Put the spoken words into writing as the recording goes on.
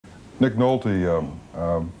Nick Nolte,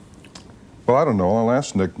 well, I don't know. I'll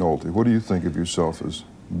ask Nick Nolte. What do you think of yourself as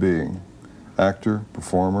being? Actor,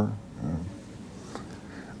 performer,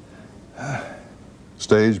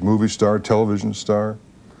 stage, movie star, television star?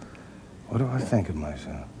 What do I think of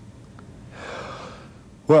myself?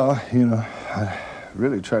 Well, you know, I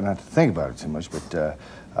really try not to think about it too much, but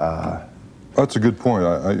that's a good point.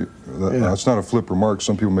 That's not a flip remark.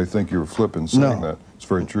 Some people may think you're flippant saying that. It's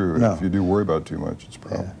very true. No. If you do worry about it too much, it's a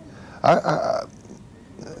problem. Yeah.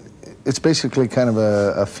 It's basically kind of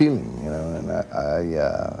a feeling, you know, and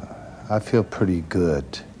I feel pretty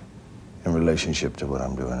good in relationship to what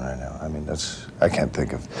I'm doing right now. I mean, I cannot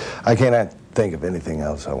think of anything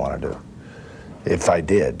else I want to do. If I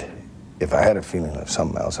had a feeling of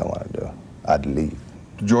something else I want to do, I'd leave.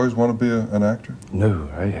 Did you always want to be an actor? No,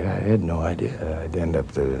 I had no idea I'd end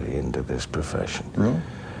up into this profession. Really?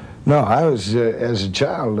 No, I was, as a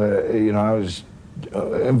child, you know, I was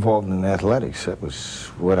involved in athletics. That was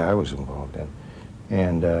what I was involved in.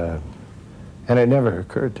 And it never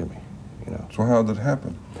occurred to me, you know. So how did it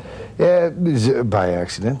happen? Yeah, it was by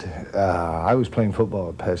accident. I was playing football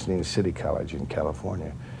at Pasadena City College in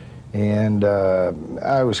California. And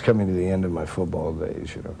I was coming to the end of my football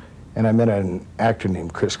days, you know. And I met an actor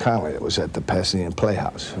named Chris Connolly that was at the Pasadena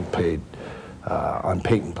Playhouse, who played on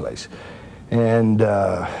Peyton Place. And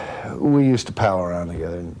we used to pal around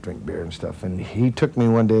together and drink beer and stuff. And he took me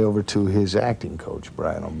one day over to his acting coach,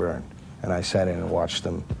 Brian O'Byrne. And I sat in and watched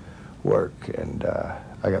them work. And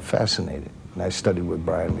I got fascinated. And I studied with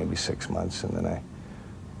Brian maybe 6 months. And then I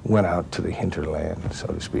went out to the hinterland, so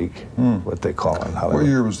to speak, what they call in Hollywood. What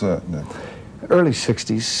year was that, Nick? Early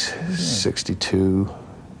 60s, 62.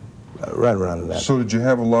 Right around that. So did you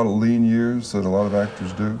have a lot of lean years that a lot of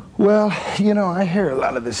actors do? Well, you know, I hear a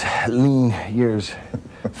lot of this lean years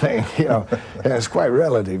thing, you know, and it's quite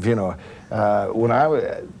relative, you know. When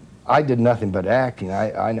I did nothing but acting.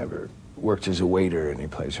 I never worked as a waiter any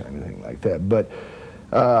place or anything like that. But,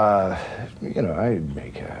 you know, I'd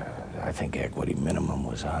make, I think equity minimum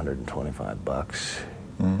was $125. Mm-hmm.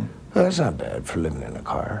 Well, that's not bad for living in a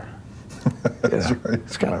car. That's right.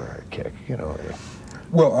 It's kind of a kick, you know.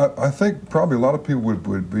 Well, I think probably a lot of people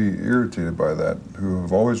would be irritated by that, who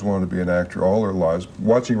have always wanted to be an actor all their lives,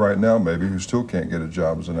 watching right now maybe, who still can't get a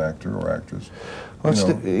job as an actor or actress. Well,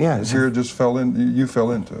 here it just fell in, you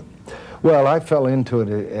fell into it. Well, I fell into it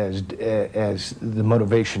as the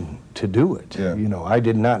motivation to do it. Yeah. You know, I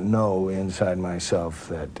did not know inside myself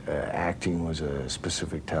that acting was a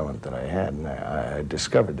specific talent that I had, and I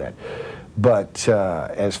discovered that. But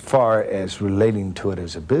as far as relating to it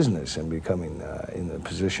as a business and becoming in the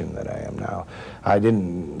position that I am now, I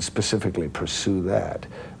didn't specifically pursue that.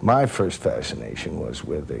 My first fascination was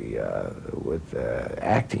with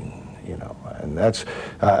acting. You know, and that's,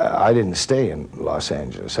 I didn't stay in Los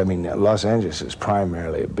Angeles. I mean, Los Angeles is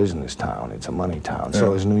primarily a business town. It's a money town.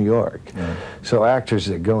 So is New York. Yeah. So actors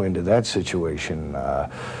that go into that situation are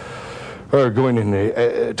going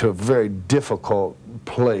to a very difficult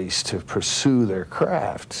place to pursue their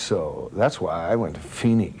craft. So that's why I went to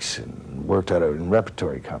Phoenix and worked at a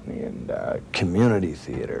repertory company and community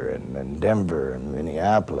theater and Denver and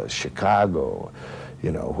Minneapolis, Chicago,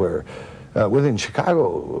 you know, where within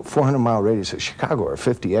Chicago, 400-mile radius of Chicago are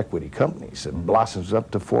 50 equity companies. It blossoms up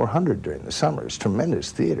to 400 during the summer. It's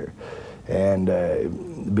tremendous theater. And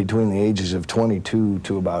between the ages of 22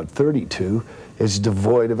 to about 32, it's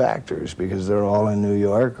devoid of actors because they're all in New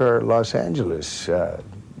York or Los Angeles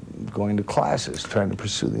going to classes, trying to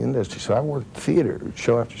pursue the industry. So I worked theater,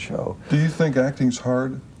 show after show. Do you think acting's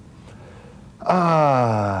hard?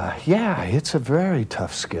 Yeah, it's a very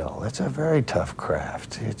tough skill. It's a very tough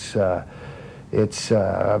craft. It's a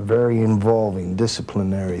very involving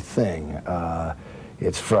disciplinary thing.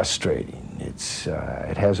 It's frustrating.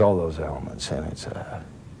 It has all those elements, and it's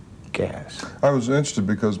gas. I was interested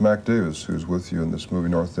because Mac Davis, who's with you in this movie,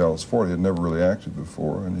 North Dallas 40, had never really acted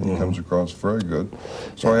before, and he comes across very good.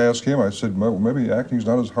 So I asked him, I said, well, maybe acting's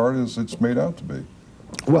not as hard as it's made out to be.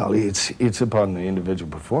 Well, it's upon the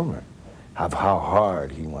individual performer of how hard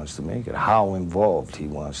he wants to make it, how involved he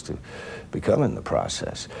wants to become in the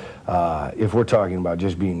process. If we're talking about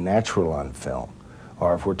just being natural on film,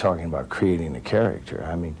 or if we're talking about creating a character,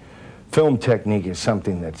 I mean, film technique is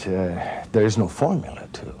something that there is no formula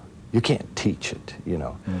to. You can't teach it, you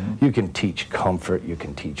know. You can teach comfort, you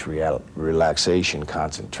can teach relaxation,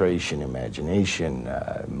 concentration, imagination,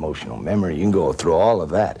 emotional memory. You can go through all of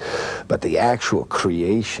that. But the actual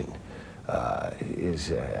creation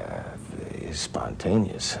is is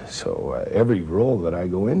spontaneous. So every role that I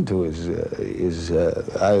go into you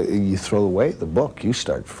throw away the book, you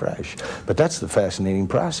start fresh. But that's the fascinating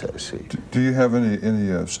process. Do you have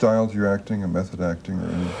any style to your acting, a method acting, or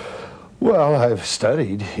any? Well, I've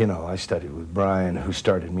studied, you know, I studied with Brian, who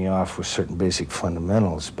started me off with certain basic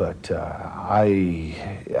fundamentals, but no,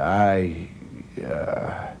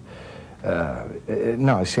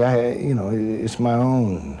 see, you know, it's my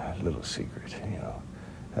own little secret, you know.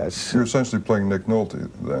 You're essentially playing Nick Nolte,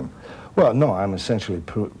 then? Well, no, I'm essentially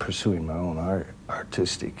pursuing my own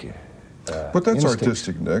artistic But that's instincts.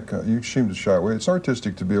 artistic, Nick. You seem to shy away. It's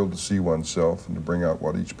artistic to be able to see oneself and to bring out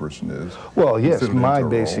what each person is. Well, yes, my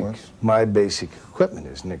my basic equipment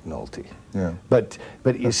is Nick Nolte. Yeah. But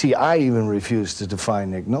you see, I even refuse to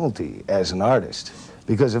define Nick Nolte as an artist,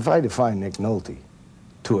 because if I define Nick Nolte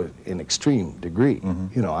to an extreme degree,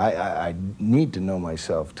 you know, I need to know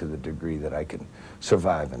myself to the degree that I can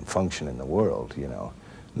survive and function in the world, you know,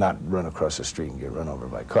 not run across the street and get run over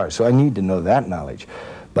by cars. So I need to know that knowledge.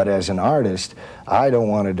 But as an artist, I don't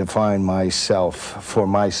want to define myself for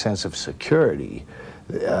my sense of security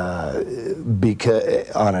because,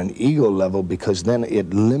 on an ego level, because then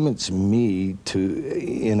it limits me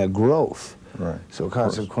in a growth. Right. So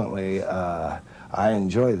consequently, I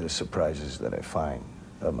enjoy the surprises that I find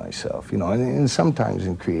of myself. You know, and sometimes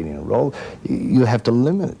in creating a role, you have to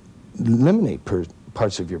eliminate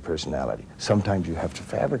parts of your personality. Sometimes you have to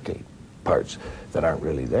fabricate parts that aren't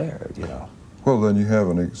really there, you know. Well, then you have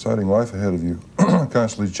an exciting life ahead of you,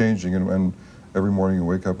 constantly changing, and every morning you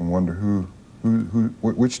wake up and wonder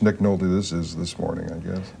which Nick Nolte this is this morning, I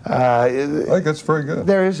guess. I think that's very good.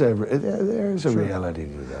 There is a reality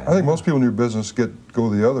to that. I think most people in your business go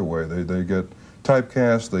the other way. They get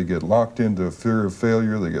typecast, they get locked into fear of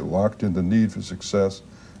failure, they get locked into need for success,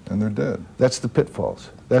 and they're dead. That's the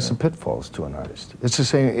pitfalls. That's the pitfalls to an artist. It's the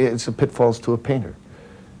same. It's the pitfalls to a painter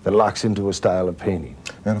that locks into a style of painting.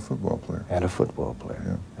 And a football player. And a football player.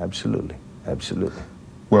 Yeah. Absolutely. Absolutely.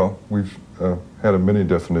 Well, we've had a mini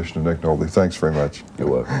definition of Nick Nolte. Thanks very much. You're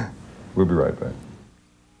welcome. We'll be right back.